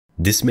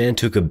This man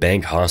took a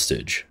bank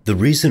hostage. The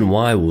reason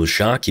why will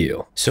shock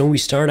you. So we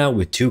start out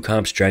with two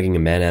cops dragging a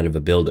man out of a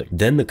building.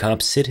 Then the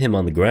cops sit him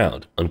on the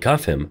ground,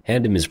 uncuff him,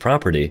 hand him his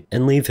property,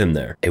 and leave him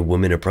there. A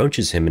woman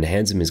approaches him and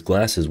hands him his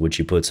glasses, which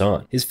he puts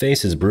on. His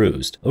face is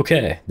bruised.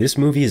 Okay, this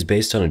movie is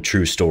based on a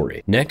true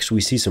story. Next,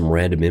 we see some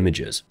random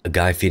images. A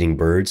guy feeding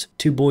birds,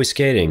 two boys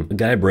skating, a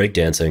guy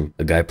breakdancing,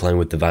 a guy playing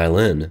with the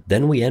violin.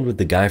 Then we end with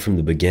the guy from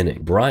the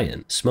beginning,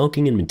 Brian,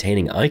 smoking and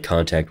maintaining eye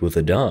contact with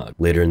a dog.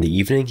 Later in the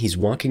evening, he's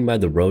walking by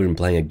the road and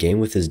playing a game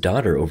with his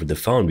daughter over the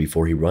phone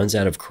before he runs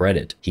out of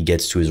credit. He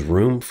gets to his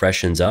room,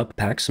 freshens up,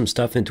 packs some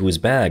stuff into his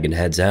bag, and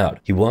heads out.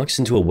 He walks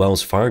into a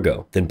Wells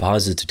Fargo, then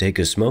pauses to take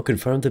a smoke in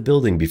front of the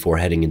building before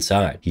heading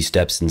inside. He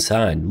steps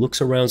inside,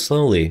 looks around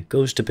slowly,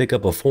 goes to pick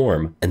up a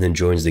form, and then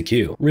joins the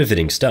queue.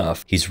 Riveting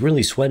stuff. He's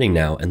really sweating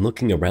now and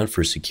looking around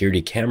for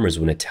security cameras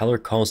when a teller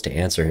calls to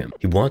answer him.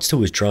 He wants to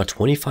withdraw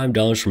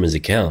 $25 from his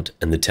account,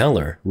 and the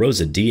teller,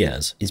 Rosa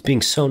Diaz, is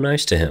being so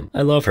nice to him.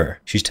 I love her.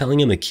 She's telling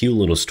him a cute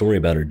little story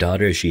about her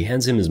daughter as she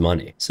hands him his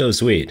money. So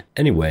sweet.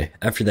 Anyway,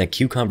 after that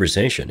cute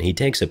conversation, he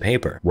takes a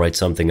paper, writes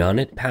something on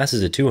it,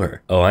 passes it to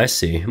her. Oh, I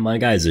see. My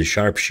guy's a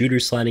sharp shooter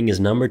sliding his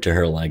number to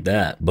her like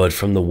that. But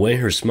from the way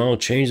her smile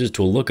changes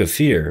to a look of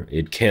fear,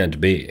 it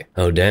can't be.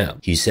 Oh damn.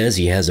 He says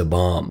he has a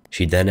bomb.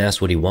 She then asks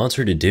what he wants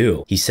her to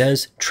do. He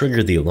says,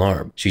 trigger the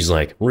alarm. She's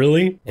like,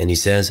 really? And he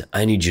says,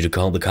 I need you to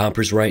call the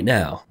coppers right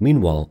now.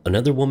 Meanwhile,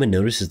 another woman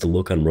notices the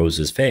look on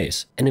Rosa's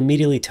face and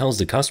immediately tells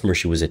the customer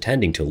she was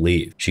attending to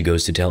leave. She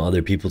goes to tell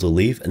other people to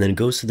leave and then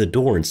goes to the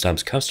door and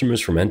stops customers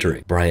from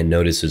entering. Brian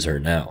notices her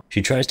now.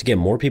 She tries to get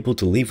more people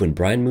to leave when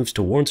Brian moves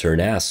towards her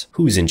and asks,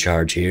 who's in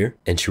charge here?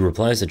 And she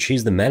replies that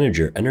she's the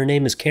manager and her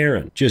name is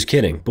Karen. Just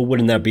kidding, but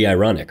wouldn't that be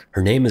ironic?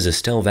 Her name is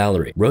Estelle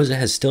Valerie. Rosa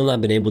has still not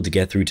been able to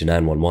get through to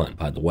 911,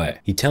 by the way.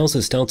 He tells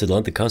Estelle to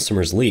let the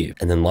customers leave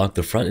and then lock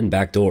the front and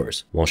back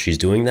doors. While she's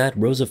doing that,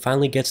 Rosa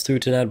finally gets through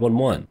to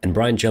 911 and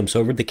Brian jumps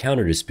over the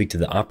counter to speak to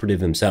the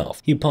operative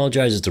himself. He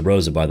apologizes to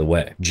Rosa, by the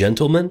way.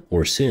 Gentleman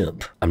or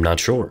simp? I'm not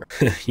sure.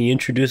 He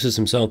introduces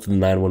himself to the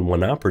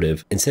 911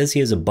 operative and says he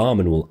has a bomb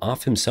and will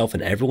off himself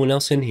and everyone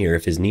else in here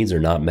if his needs are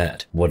not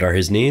met. What are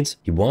his needs?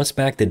 He wants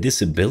back the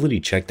disability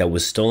check that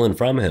was stolen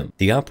from him.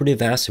 The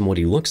operative asks him what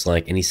he looks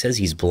like and he says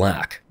he's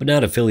black, but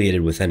not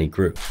affiliated with any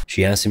group.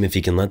 She asks him if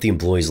he can let the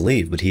employees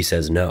leave, but he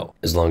says no.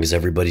 As long as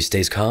everybody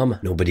stays calm,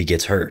 nobody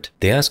gets hurt.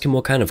 They ask him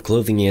what kind of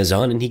clothing he has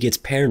on and he gets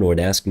paranoid,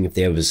 asking if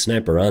they have a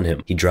sniper on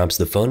him. He drops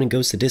the phone and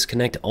goes to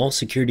disconnect all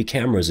security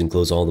cameras and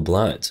close all the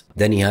blinds.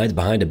 Then he hides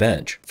behind a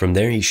bench. From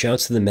there, he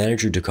shouts to the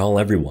manager to call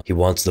everyone. He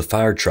wants the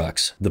fire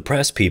trucks, the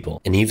press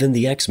people, and even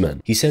the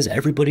X-Men. He says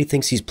everybody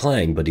thinks he's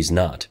playing, but he's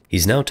not.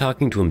 He's now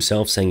talking to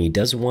himself, saying he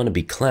doesn't want to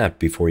be clapped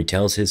before he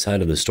tells his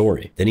side of the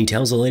story. Then he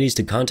tells the ladies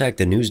to contact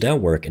the news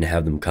network and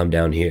have them come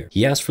down here.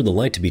 He asks for the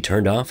light to be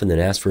turned off and then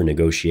asks for a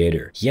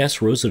negotiator. He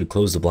asks Rosa to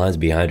close the blinds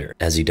behind her.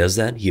 As he does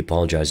that, he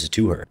apologizes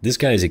to her. This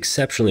guy is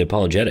exceptionally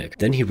apologetic.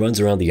 Then he runs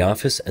around the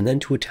office and then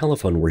to a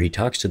telephone where he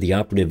talks to the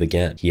operative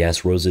again. He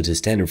asks Rosa to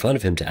stand in front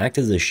of him to act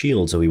as a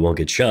shield so he won't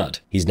get shot.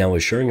 He's now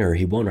assuring her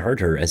he won't hurt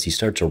her as he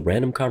starts a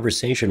random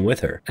conversation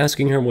with her,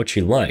 asking her what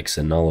she likes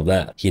and all of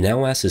that. He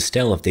now asks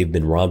Estelle if they've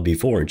been robbed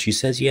before and she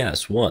says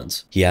yes,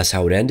 once. He asks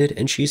how it ended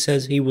and she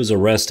says he was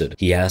arrested.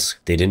 He asks,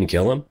 they didn't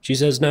kill him? She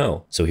says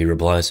no. So he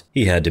replies,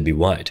 he had to be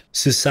white.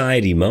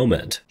 Society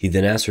moment. He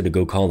then asks her to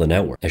go call the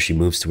network. As she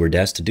moves to her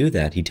desk to do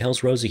that, he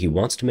tells Rosa he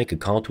wants to make a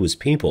call to his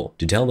people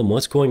to tell them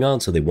what's going on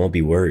so they won't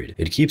be worried.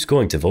 It keeps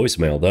going to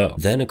voicemail though.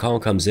 Then a call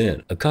comes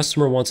in. A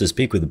customer wants to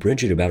speak with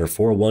Bridget about her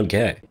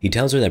 401k. He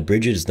tells her that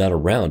Bridget is not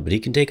around, but he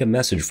can take a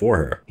message for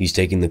her. He's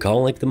taking the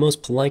call like the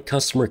most polite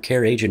customer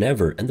care agent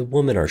ever, and the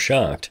women are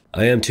shocked.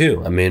 I am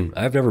too. I mean,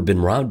 I've never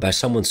been robbed by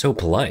someone so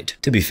polite.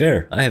 To be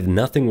fair, I have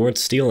nothing worth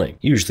stealing.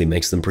 Usually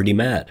makes them pretty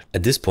mad.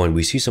 At this point,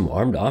 we see some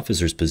armed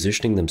officers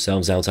positioning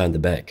themselves outside the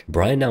bank.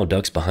 Brian now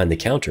ducks behind the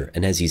counter,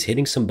 and as he's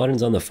hitting some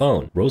buttons on the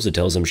phone, Rosa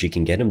tells him she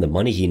can get him the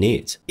money he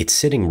needs. It's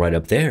sitting right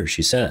up there,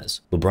 she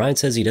says. But Brian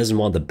says he doesn't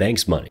want the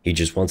bank's money. He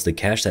just wants the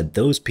cash that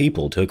those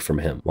people took from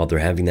him. While they're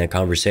having that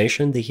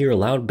conversation, they hear a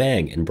loud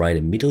bang, and Brian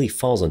immediately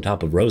falls on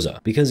top of Rosa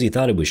because he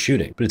thought it was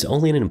shooting, but it's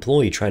only an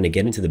employee trying to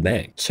get into the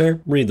bank.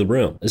 Sir, read the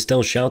room.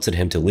 Estelle shouts at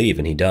him to leave,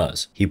 and he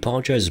does. He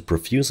apologizes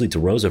profusely to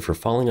Rosa for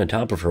falling on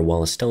top of her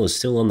while Estelle is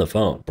still on the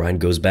phone. Brian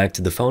goes back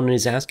to the phone and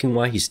is asking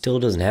why he still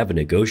doesn't have a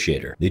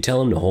negotiator. They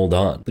tell him to hold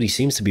on, but he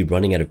seems to be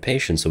running out of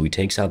patience, so he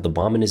takes out the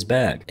bomb in his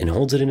bag and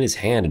holds it in his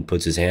hand and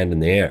puts his hand in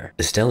the air.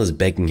 Estelle is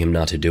begging him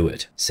not to do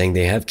it, saying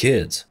they have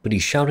kids, but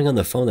he's shouting on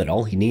the phone that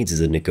all he needs is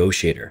a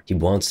negotiator. He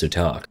wants to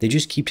talk. They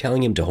just keep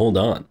telling him to hold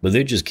on, but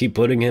they just keep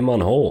putting him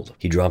on hold.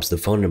 He drops the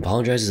phone and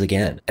apologizes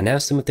again and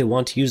asks them if they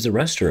want to use the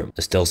restroom.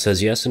 Estelle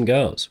says yes and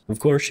goes. Of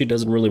course, she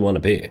doesn't really want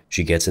to pee.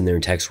 She gets in there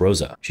and texts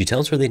Rosa. She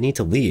tells her they need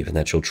to leave and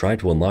that she'll try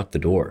to unlock the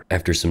door.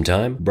 After some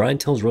time, Brian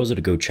tells Rosa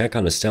to go check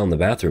on Estelle in the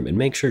bathroom and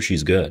make sure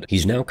she's good.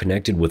 He's now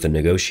connected with a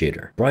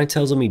negotiator. Brian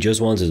tells him he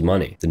just wants his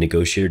money. The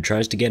negotiator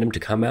tries to get him to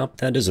come out, but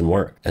that doesn't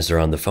work. As they're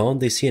on the phone,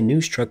 they see a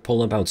news truck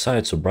pull up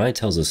outside, so Brian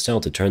tells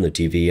Estelle to turn the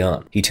TV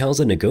on. He tells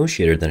the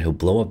negotiator that he'll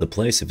blow up the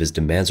place if his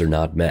demands are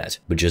not met,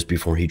 but just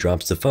before he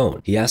drops the phone,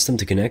 phone. He asks them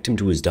to connect him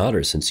to his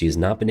daughter since he has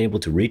not been able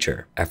to reach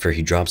her. After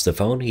he drops the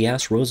phone, he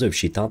asks Rosa if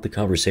she thought the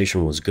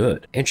conversation was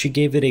good, and she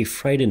gave it a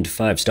frightened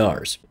 5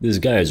 stars. This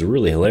guy is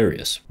really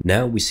hilarious.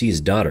 Now we see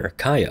his daughter,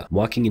 Kaya,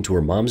 walking into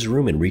her mom's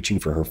room and reaching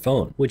for her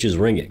phone, which is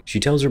ringing. She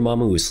tells her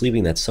mama who is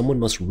sleeping that someone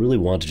must really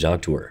want to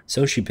talk to her,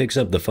 so she picks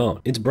up the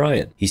phone. It's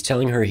Brian. He's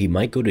telling her he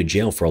might go to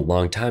jail for a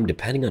long time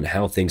depending on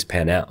how things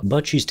pan out,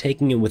 but she's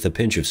taking it with a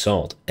pinch of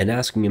salt and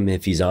asking him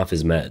if he's off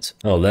his meds.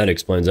 Oh, that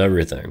explains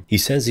everything. He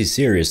says he's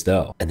serious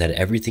though, and that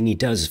everything he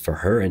does is for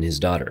her and his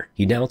daughter.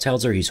 He now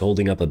tells her he's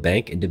holding up a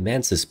bank and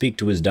demands to speak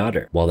to his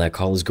daughter. While that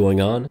call is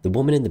going on, the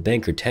woman in the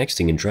bank are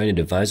texting and trying to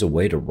devise a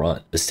way to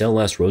run. Estelle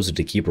asks Rosa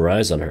to keep her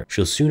eyes on her.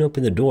 She'll soon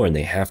open the door and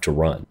they have to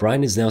run.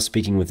 Brian is now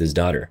speaking with his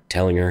daughter,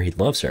 telling her he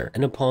loves her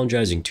and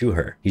apologizing to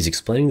her. He's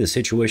explaining the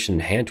situation in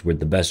hand toward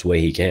the best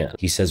way he can.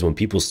 He says when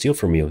people steal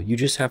from you, you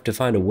just have to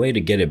find a way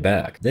to get it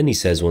back. Then he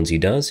says once he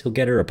does, he'll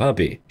get her a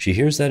puppy. She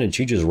hears that and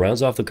she just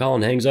rounds off the call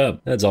and hangs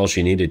up. That's all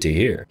she needed to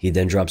hear. He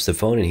then drops the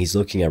phone and he's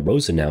looking at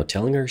Rosa now,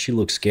 telling her she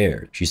looks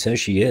scared. She says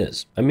she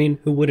is. I mean,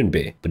 who wouldn't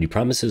be? But he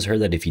promises her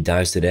that if he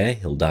dies today,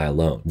 he'll die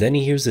alone. Then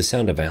he hears the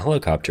sound of a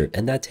helicopter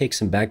and that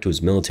takes him back to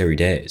his military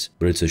days.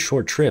 But it's a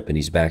short trip and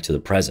he's back to the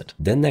present.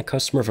 Then that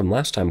customer from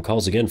last time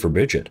calls again for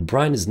Bridget.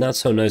 Brian is not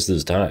so nice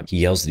this time. He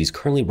yells that he's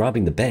currently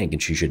robbing the bank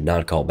and she should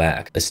not call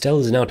back. Estelle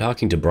is now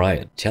talking to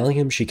Brian, telling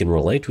him she can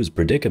relate to his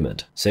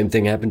predicament. Same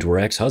thing happened to her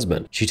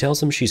ex-husband. She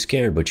tells him she's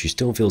scared but she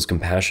still feels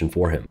compassion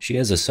for him. She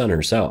has a son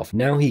herself.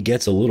 Now he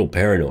gets a little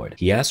paranoid.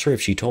 He asks her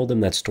if she told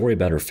him that story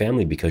about her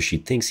family because she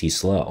thinks he's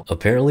slow.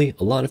 Apparently,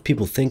 a lot of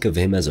people think of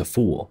him as a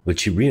fool, but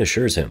she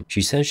reassures him.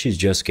 She says she's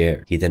just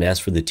scared. He then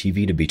asks for the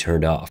TV to be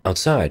turned off.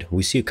 Outside,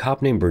 we see a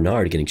cop named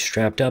Bernard getting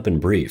strapped up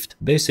and briefed.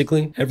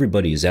 Basically,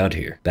 everybody is out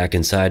here. Back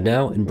inside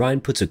now, and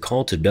Brian puts a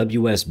call to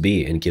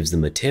WSB and gives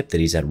them a tip that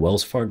he's at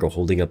Wells Fargo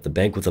holding up the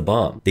bank with a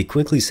bomb. They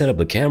quickly set up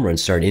a camera and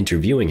start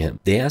interviewing him.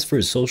 They ask for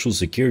his social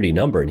security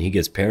number and he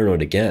gets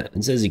paranoid again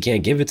and says he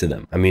can't give it to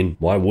them. I mean,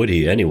 why would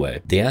he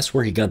anyway? They ask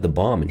where he got the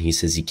bomb and he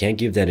says he can't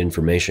give that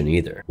information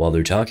either. While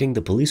they're talking,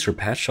 the police are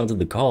patched onto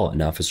the call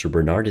and Officer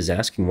Bernard is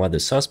asking why the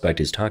suspect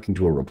is talking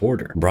to a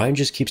reporter. Brian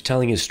just keeps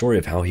telling his story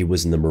of how he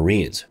was in the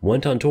Marines,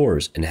 went on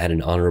tours, and had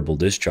an honorable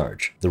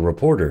discharge. The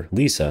reporter,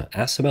 Lisa,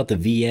 asks about the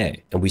VA,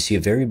 and we see a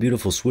very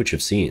beautiful switch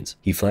of scenes.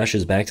 He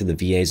flashes back to the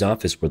VA's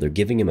office where they're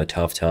giving him a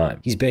tough time.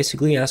 He's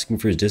basically asking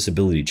for his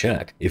disability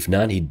check. If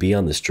not, he'd be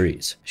on the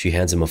streets. She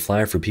hands him a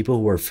flyer for people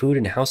who are food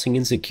and housing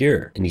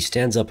insecure, and he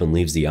stands up and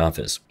leaves the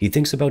office. He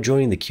thinks about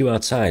joining the queue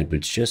outside, but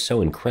it's just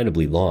so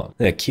incredibly long.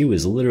 That queue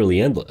is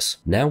literally endless.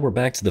 Now we're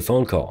back to the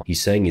phone call.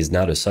 He's saying he's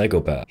not a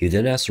psychopath. He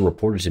then asks the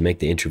reporter to make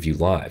the interview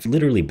live. He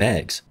literally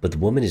begs, but the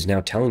woman is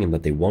now telling him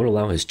that they won't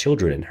allow his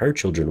children and her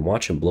children to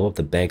watch him blow up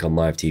the bank on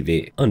live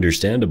TV.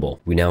 Understandable.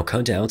 We now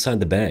cut to outside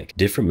the bank.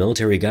 Different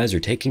military guys are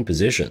taking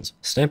positions.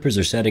 Snipers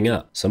are setting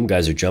up. Some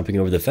guys are jumping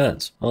over the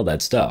fence. All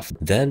that stuff.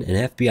 Then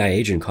an FBI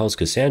agent calls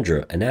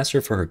Cassandra and asks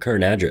her for her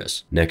current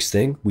address. Next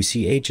thing, we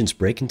see agents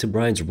break into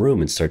Brian's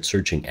room and start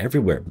searching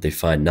everywhere, but they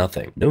find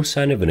nothing. No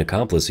sign of an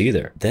accomplice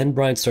either. Then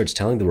Brian starts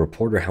telling the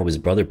reporter how his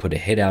brother put a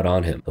hit out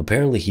on him.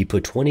 Apparently he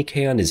put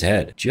 20K on his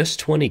head.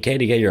 Just 20K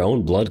to get your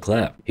own blood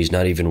clapped. He's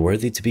not even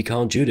worthy to be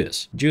called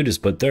Judas. Judas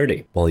put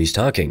 30. While he's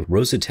talking,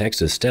 Rosa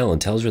texts Estelle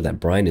and tells her that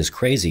Brian is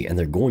crazy and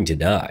they're going to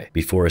die.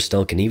 Before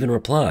Estelle can even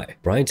reply,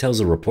 Brian tells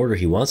the reporter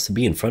he wants to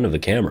be in front of a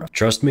camera.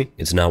 Trust me,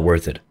 it's not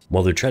worth it.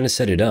 While they're trying to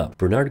set it up,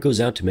 Bernard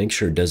goes out to make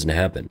sure it doesn't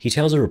happen. He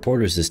tells the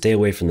reporters to stay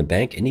away from the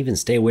bank and even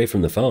stay away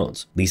from the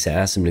phones. Lisa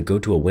asks him to go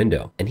to a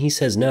window, and he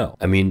says no.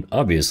 I mean,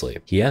 obviously.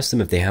 He asks them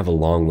if they have a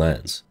long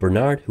lens.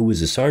 Bernard, who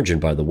is a sergeant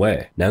by the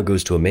way, now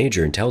goes to a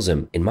major and tells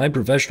him, in my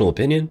professional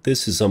opinion,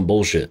 this is some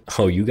bullshit.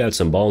 Oh, you got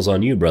some balls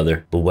on you,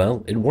 brother. But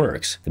well, it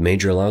works. The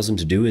major allows him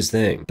to do his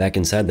thing. Back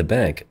inside the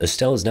bank,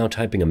 Estelle is now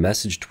typing a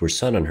message to her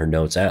son on her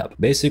notes app.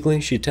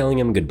 Basically, she's telling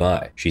him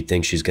goodbye. She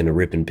thinks she's gonna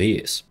rip in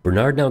peace.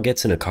 Bernard now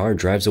gets in a car and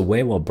drives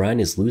away while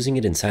Brian is losing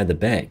it inside the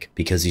bank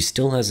because he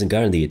still hasn't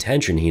gotten the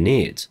attention he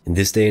needs. In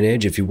this day and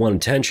age, if you want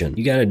attention,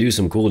 you gotta do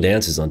some cool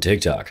dances on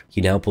TikTok. He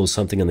now pulls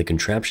something on the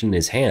contraption in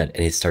his hand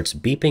and it starts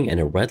beeping and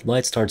a red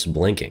light starts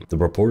blinking. The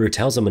reporter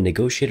tells him a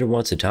negotiator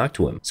wants to talk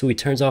to him, so he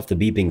turns off the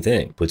beeping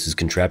thing, puts his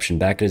contraption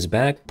back in his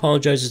bag,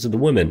 apologizes to the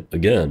woman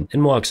again,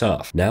 and walks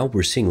off. Now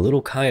we're seeing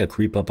little Kaya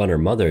creep up on her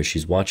mother as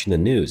she's watching the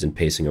news and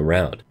pacing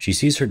around. She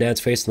sees her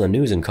dad's face on the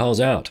news and calls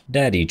out,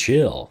 "Daddy,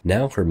 chill."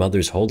 Now her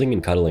mother's holding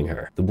and cuddling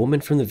her. The woman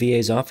from the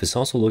VA's office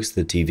also looks at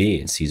the TV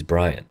and sees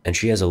Brian, and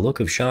she has a look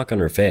of shock on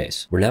her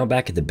face. We're now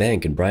back at the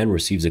bank and Brian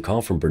receives a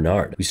call from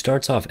Bernard, who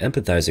starts off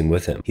empathizing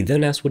with him. He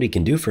then asks what he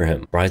can do for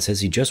him. Brian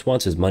says he just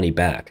wants his money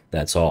back.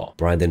 That's all.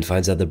 Brian then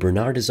finds out that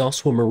Bernard is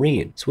also a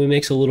Marine, so he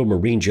makes a little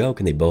Marine joke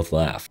and they both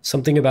laugh.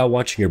 Something about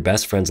watching your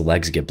best friend's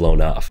legs get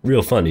blown off.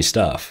 Real funny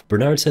stuff.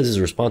 Bernard says his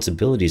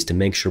responsibility is to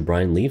make sure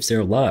Brian leaves there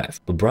alive,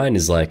 but Brian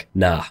is like,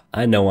 nah,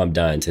 I know I'm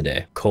dying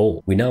today.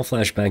 Cole. We now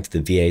flash back to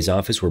the VA's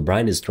office where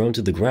Brian is thrown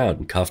to the ground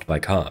and cuffed by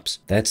cops.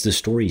 That's the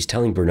story he's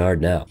telling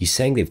Bernard now. He's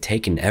saying they've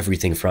taken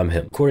everything from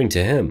him. According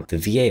to him, the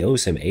VA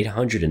owes him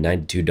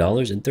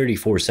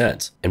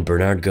 $892.34. And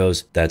Bernard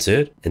goes, "That's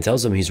it?" and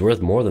tells him he's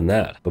worth more than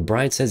that. But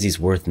Brian says he's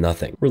worth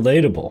nothing.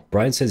 Relatable.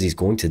 Brian says he's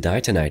going to die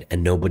tonight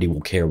and nobody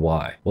will care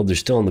why. While they're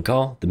still on the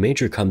call, the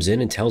major comes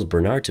in and tells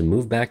Bernard to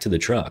move back to the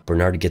truck.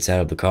 Bernard gets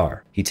out of the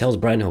car. He tells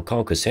Brian he'll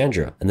call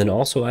Cassandra and then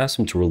also asks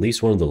him to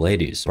release one of the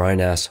ladies.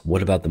 Brian asks,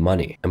 "What about the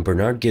money?" And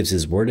Bernard gives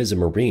his word as a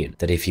Marine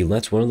that if he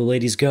lets one of the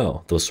ladies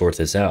go, they'll sort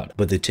this out.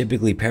 But the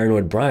typically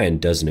paranoid Brian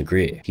doesn't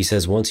agree. He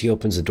says once he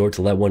opens the door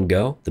to let one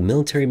go, the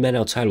military men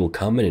outside will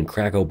come in and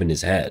crack open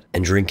his head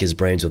and drink his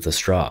brains with a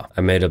straw.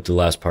 I made up the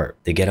last part.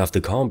 They get off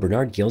the call and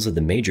Bernard yells at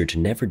the major to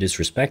never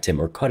disrespect him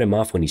or cut him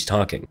off when he's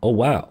talking. Oh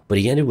wow, but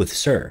he ended with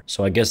 "sir,"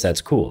 so I guess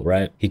that's cool,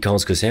 right? He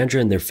calls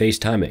Cassandra and they're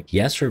FaceTiming. He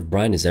asks her if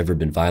Brian has ever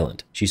been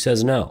violent. She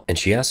says no, and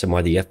she asks him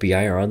why the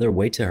FBI are on their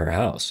way to her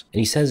house. And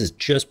he says it's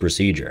just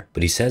procedure,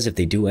 but he says if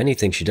they do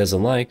anything she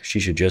doesn't like, she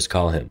should just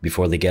call him.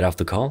 Before they get off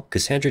the call,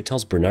 Cassandra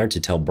tells Bernard to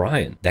tell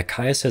Brian that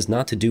Kaya says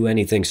not to do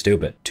anything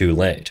stupid. Too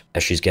late.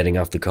 As she's getting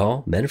off the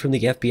call, men from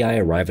the FBI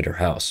arrive at her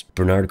house.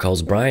 Bernard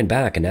calls Brian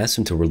back and asks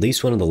him to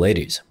release one of the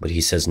ladies, but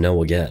he says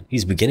no again.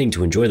 He's beginning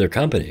to enjoy their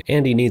company,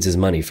 and he needs his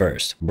money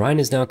first. Brian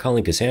is now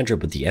calling Cassandra,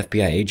 but the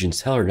FBI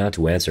agents tell her not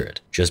to answer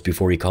it. Just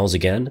before he calls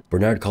again,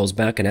 Bernard calls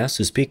back and asks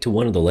to speak to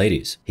one of the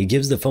ladies. He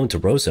gives the phone to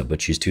Rosa,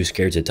 but she's too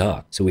scared to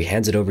talk, so he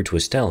hands it over to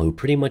Estelle, who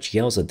pretty much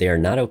yells that they are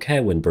not okay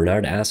when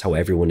Bernard asks how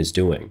everyone is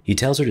doing. He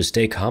tells her to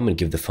stay calm and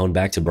give the phone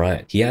back to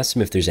Brian. He asks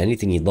him if there's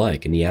anything he'd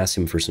like, and he asks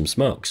him for some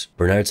smokes.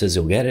 Bernard says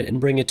he'll get it and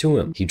bring it to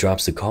him. He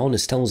drops the call and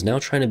Estelle is now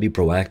trying to be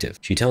proactive.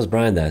 She tells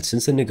Brian that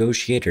since the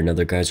negotiator and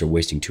other guys are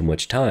wasting too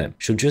much time,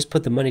 she'll just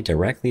put the money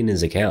directly in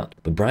his account.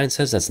 But Brian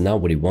says that's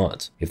not what he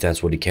wants. If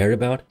that's what he cared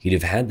about, he'd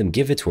have had them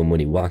give it to him when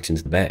he walked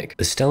into the bank.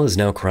 Estelle is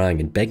now crying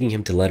and begging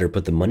him to let her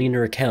put the money in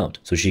her account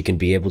so she can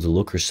be able to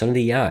look her son in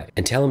the eye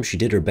and tell him she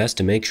did her best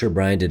to make sure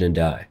Brian didn't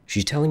die.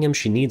 She's telling him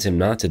she needs him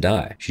not to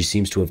die. She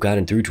seems to have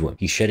gotten through to him.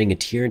 He's shedding a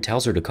tear and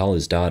tells her to call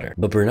his daughter.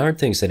 But Bernard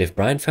thinks that if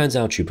Brian finds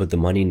out she put the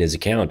money in his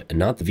account and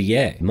not the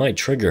VA, it might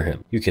trigger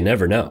him. You can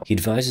never know. He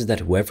advises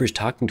that whoever is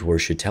talking to her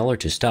should tell her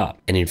to stop,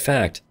 and in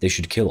fact, they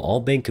should kill all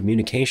bank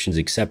communications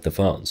except the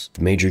phones.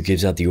 The major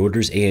gives out the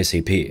orders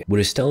ASAP. What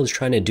Estelle is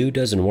trying to do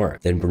doesn't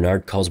work. Then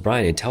Bernard calls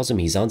Brian and tells him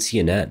he's on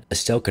CNN.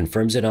 Estelle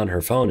confirms it on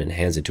her phone and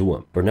hands it to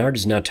him. Bernard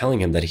is now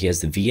telling him that he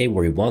has the VA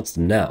where he wants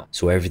them now,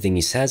 so everything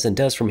he says and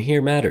does from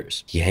here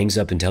matters. He hangs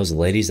up and tells the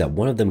ladies that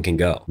one of them can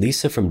go.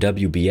 Lisa from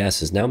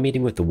WBS is now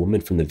meeting with the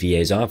woman from the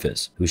VA's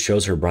office, who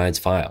shows her Brian's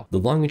file. The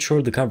long and short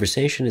of the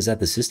conversation is that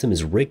the system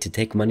is rigged to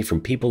take money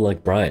from people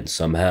like Brian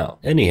somehow.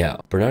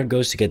 Anyhow, Bernard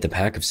goes to get the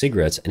pack of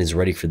cigarettes and is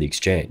ready for the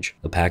exchange.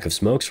 A pack of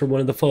smokes for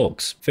one of the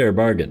folks. Fair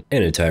bargain.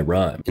 And a tight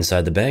rhyme.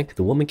 Inside the bank,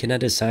 the woman cannot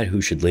decide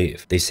who should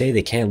leave. They say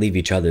they can't leave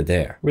each other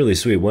there. Really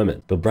sweet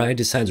women. But Brian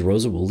decides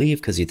Rosa will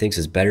leave because he thinks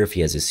it's better if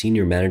he has a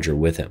senior manager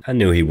with him. I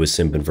knew he was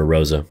simping for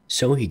Rosa.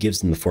 So he gives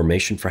them the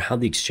formation for how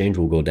the exchange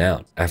will go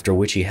down, after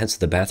which he heads to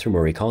the bathroom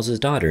where he calls his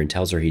daughter and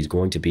tells her he's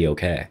going to be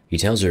okay. He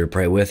tells her to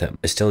pray with him.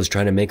 Estelle is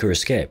trying to make her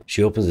escape.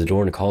 She opens the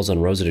door and calls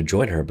on Rosa to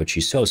join her, but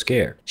she's so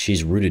scared.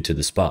 She's rooted to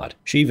the spot.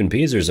 She even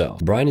pees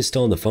herself. Brian is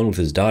still on the phone with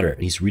his daughter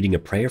and he's reading a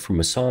prayer from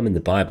a psalm in the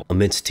Bible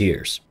amidst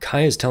tears.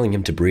 Kaya is telling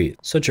him to breathe.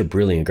 Such a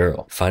brilliant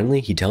girl.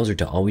 Finally, he tells her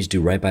to always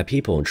do right by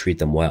people and treat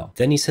them well.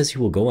 Then he says he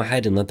will go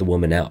ahead and let the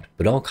woman out,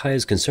 but all Kaya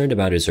is concerned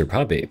about is her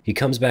puppy. He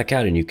comes back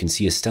out and you can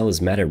see Estelle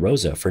is mad at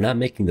Rosa for not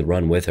making the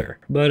run with her.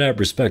 But I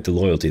respect the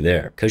loyalty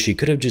there, cause she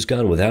could have just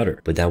gone without her,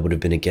 but that would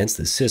have been against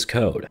the CIS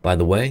code. By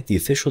the way, the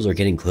officials are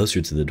getting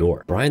closer to the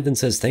door. Brian then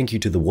says thank you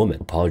to the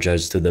woman,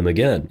 apologizes to them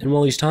again, and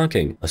while he's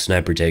talking, a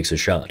sniper takes a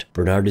shot.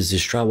 Bernard is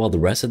distraught while the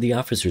rest of the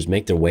officers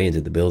make their way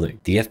into the building.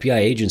 The FBI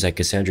agents at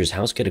Cassandra's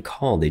house get a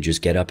call and they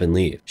just get up and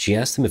leave. She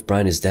asks them if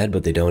Brian is dead,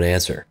 but they don't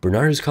answer.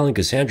 Bernard is calling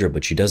Cassandra,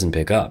 but she doesn't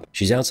pick up.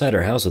 She's outside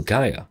her house with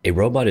Kaya. A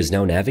robot is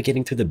now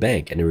navigating through the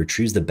bank and it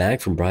retrieves the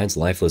bag from Brian's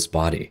lifeless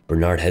body.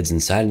 Bernard heads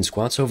inside and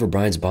squats over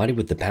Brian's body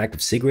with the pack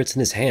of cigarettes in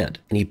his hand,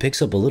 and he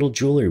picks up a little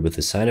jewelry with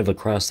the sign of a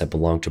cross that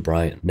belonged to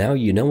Brian. Now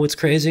you know what's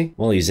crazy?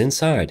 While he's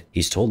inside,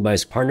 he's told by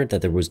his partner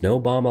that there was no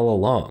bomb all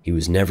along. He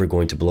was never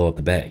going to blow up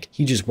the bank.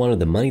 He just wanted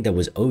the money that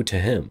was owed to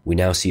him. We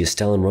now see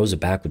Estelle and Rosa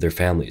back with their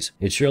families.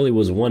 It surely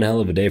was one hell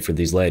of a day for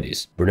these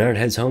ladies. Bernard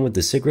heads home with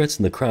the cigarettes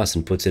and the cross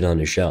and puts it on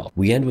his shelf.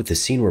 We end with the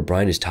scene where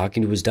Brian is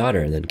talking to his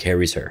daughter and then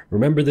carries her.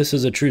 Remember, this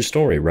is a true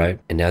story, right?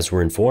 And as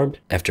we're informed,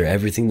 after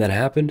everything that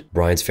happened,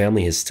 Brian's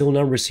family has still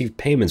not received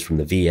payments from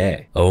the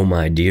VA. Oh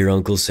my dear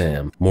Uncle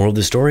Sam. Moral of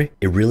the story?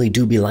 It really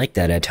do be like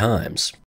that at times.